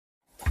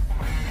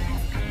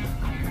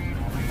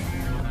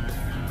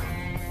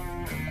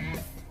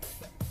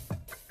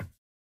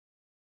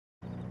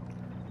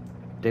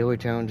Daily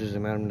challenges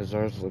in Madame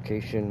Nazar's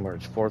location,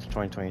 March 4th,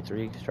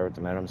 2023. Start with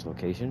the Madame's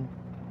location.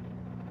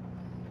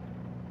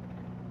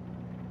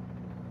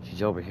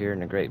 She's over here in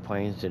the Great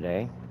Plains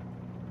today.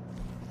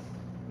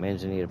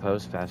 Manzanita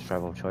Post, fast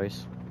travel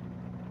choice.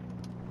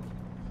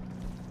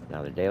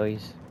 Now the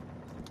dailies.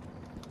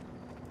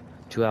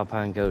 2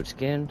 alpine goat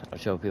skin. I'll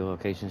show a few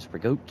locations for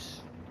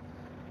goats.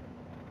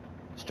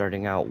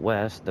 Starting out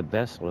west, the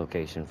best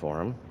location for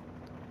them.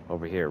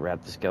 Over here at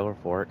Rathskeller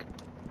Fork.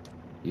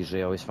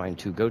 Usually always find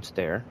 2 goats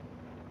there.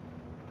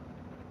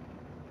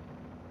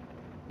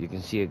 You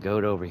can see a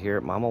goat over here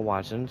at Mama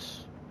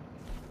Watson's.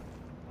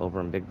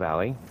 Over in Big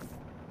Valley.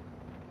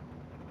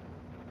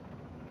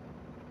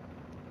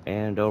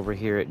 And over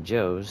here at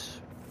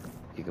Joe's,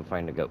 you can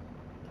find a goat.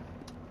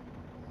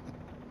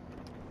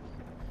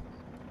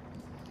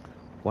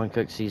 One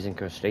cook seasoned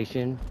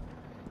crustacean.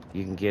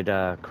 You can get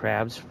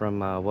crabs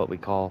from what we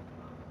call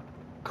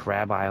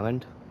Crab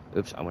Island.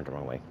 Oops, I went the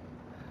wrong way.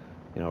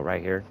 You know,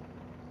 right here.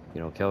 You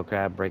know, kill a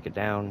crab, break it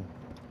down,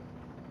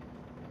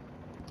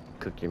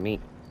 cook your meat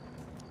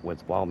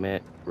with wild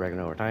mint,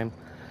 oregano or thyme.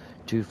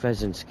 2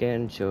 pheasant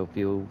skin, show a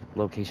few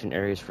location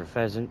areas for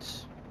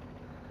pheasants.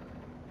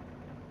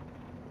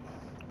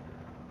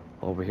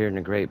 Over here in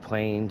the Great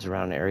Plains,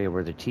 around the area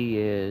where the tea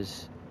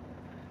is,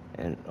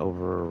 and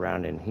over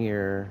around in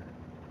here,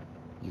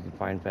 you can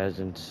find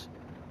pheasants.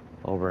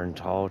 Over in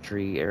tall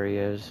tree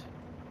areas.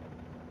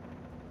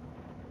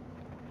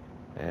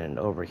 And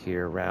over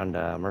here around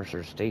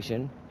Mercer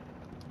Station.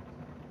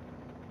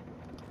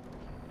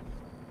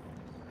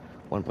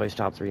 1 place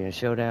top 3 in a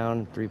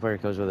showdown. 3-player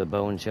goes with a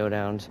bow in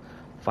showdowns.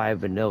 5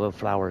 vanilla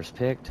flowers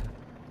picked.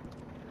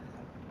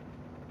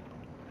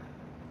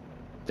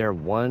 They're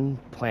 1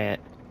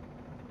 plant,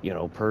 you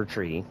know, per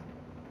tree.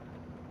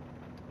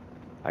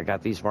 I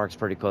got these marks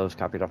pretty close,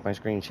 copied off my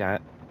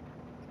screenshot.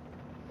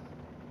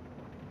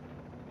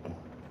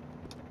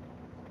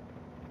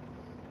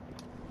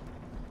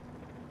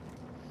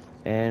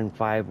 And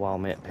 5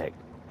 wild mint picked.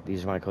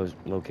 These are my close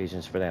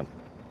locations for them.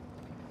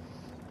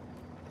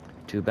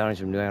 2 bounties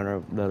from New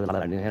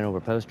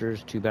Hanover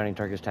posters. 2 bounty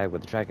targets tagged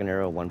with a tracking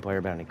arrow. 1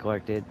 player bounty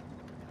collected.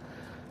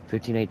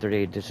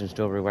 15,838 distance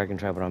delivery wagon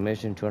traveled on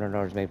mission.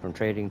 $200 made from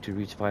trading. 2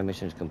 resupply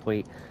missions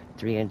complete.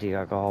 3 empty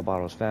alcohol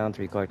bottles found.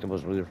 3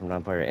 collectibles looted from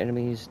non-player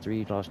enemies.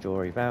 3 lost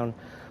jewelry found.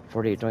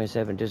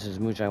 4827 distance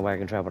moonshine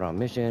wagon traveled on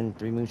mission.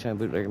 3 moonshine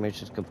bootlegger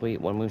missions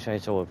complete. 1 moonshine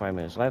sold with 5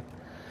 minutes left.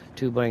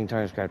 2 blanking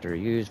targets crafted or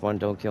used. 1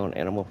 don't kill an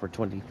animal for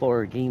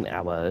 24 game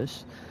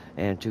hours.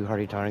 And 2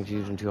 hardy tonics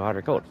used and 2 hot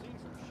or cold.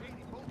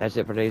 That's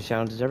it for today's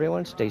challenges,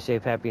 everyone. Stay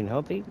safe, happy, and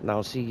healthy. And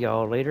I'll see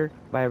y'all later.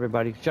 Bye,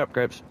 everybody. Shut up,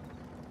 Crips.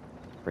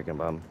 Freaking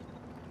bum.